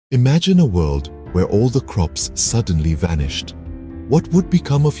Imagine a world where all the crops suddenly vanished. What would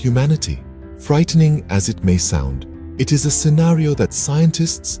become of humanity? Frightening as it may sound, it is a scenario that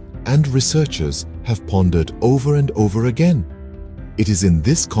scientists and researchers have pondered over and over again. It is in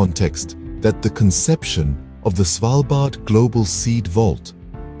this context that the conception of the Svalbard Global Seed Vault,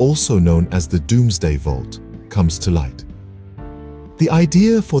 also known as the Doomsday Vault, comes to light. The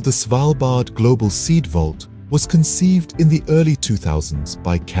idea for the Svalbard Global Seed Vault was conceived in the early 2000s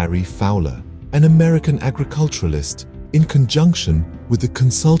by Carrie Fowler, an American agriculturalist, in conjunction with the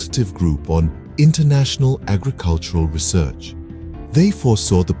consultative group on international agricultural research. They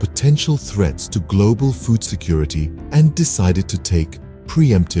foresaw the potential threats to global food security and decided to take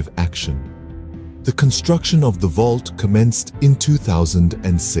preemptive action. The construction of the vault commenced in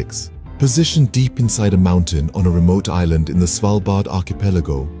 2006. Positioned deep inside a mountain on a remote island in the Svalbard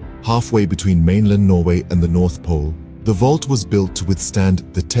archipelago, halfway between mainland Norway and the North Pole, the vault was built to withstand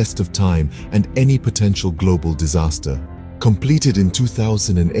the test of time and any potential global disaster. Completed in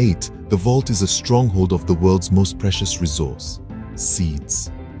 2008, the vault is a stronghold of the world's most precious resource,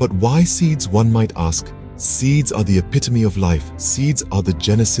 seeds. But why seeds, one might ask? Seeds are the epitome of life. Seeds are the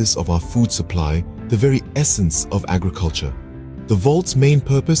genesis of our food supply, the very essence of agriculture. The vault's main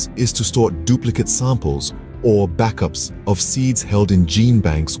purpose is to store duplicate samples or backups of seeds held in gene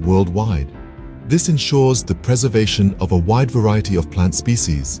banks worldwide. This ensures the preservation of a wide variety of plant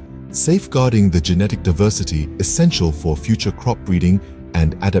species, safeguarding the genetic diversity essential for future crop breeding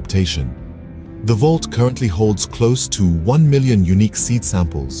and adaptation. The vault currently holds close to 1 million unique seed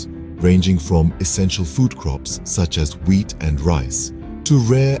samples, ranging from essential food crops such as wheat and rice to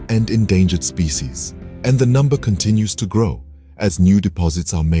rare and endangered species, and the number continues to grow as new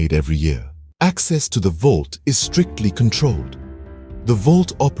deposits are made every year. Access to the vault is strictly controlled. The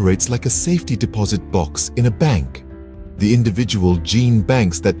vault operates like a safety deposit box in a bank. The individual gene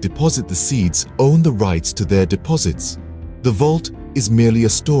banks that deposit the seeds own the rights to their deposits. The vault is merely a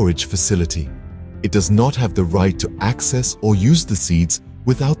storage facility. It does not have the right to access or use the seeds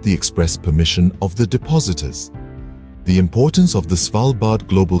without the express permission of the depositors. The importance of the Svalbard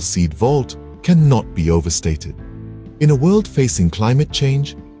Global Seed Vault cannot be overstated. In a world facing climate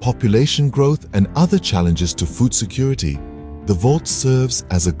change, population growth, and other challenges to food security, the vault serves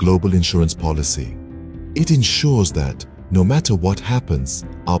as a global insurance policy. It ensures that, no matter what happens,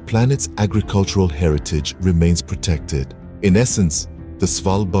 our planet's agricultural heritage remains protected. In essence, the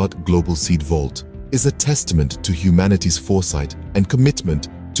Svalbard Global Seed Vault is a testament to humanity's foresight and commitment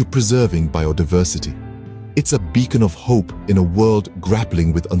to preserving biodiversity. It's a beacon of hope in a world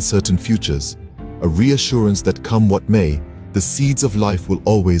grappling with uncertain futures, a reassurance that come what may, the seeds of life will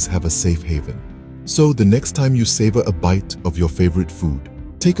always have a safe haven. So the next time you savor a bite of your favorite food,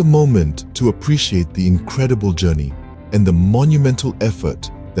 take a moment to appreciate the incredible journey and the monumental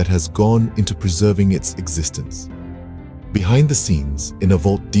effort that has gone into preserving its existence. Behind the scenes, in a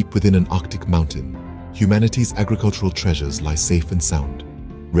vault deep within an Arctic mountain, humanity's agricultural treasures lie safe and sound,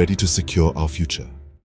 ready to secure our future.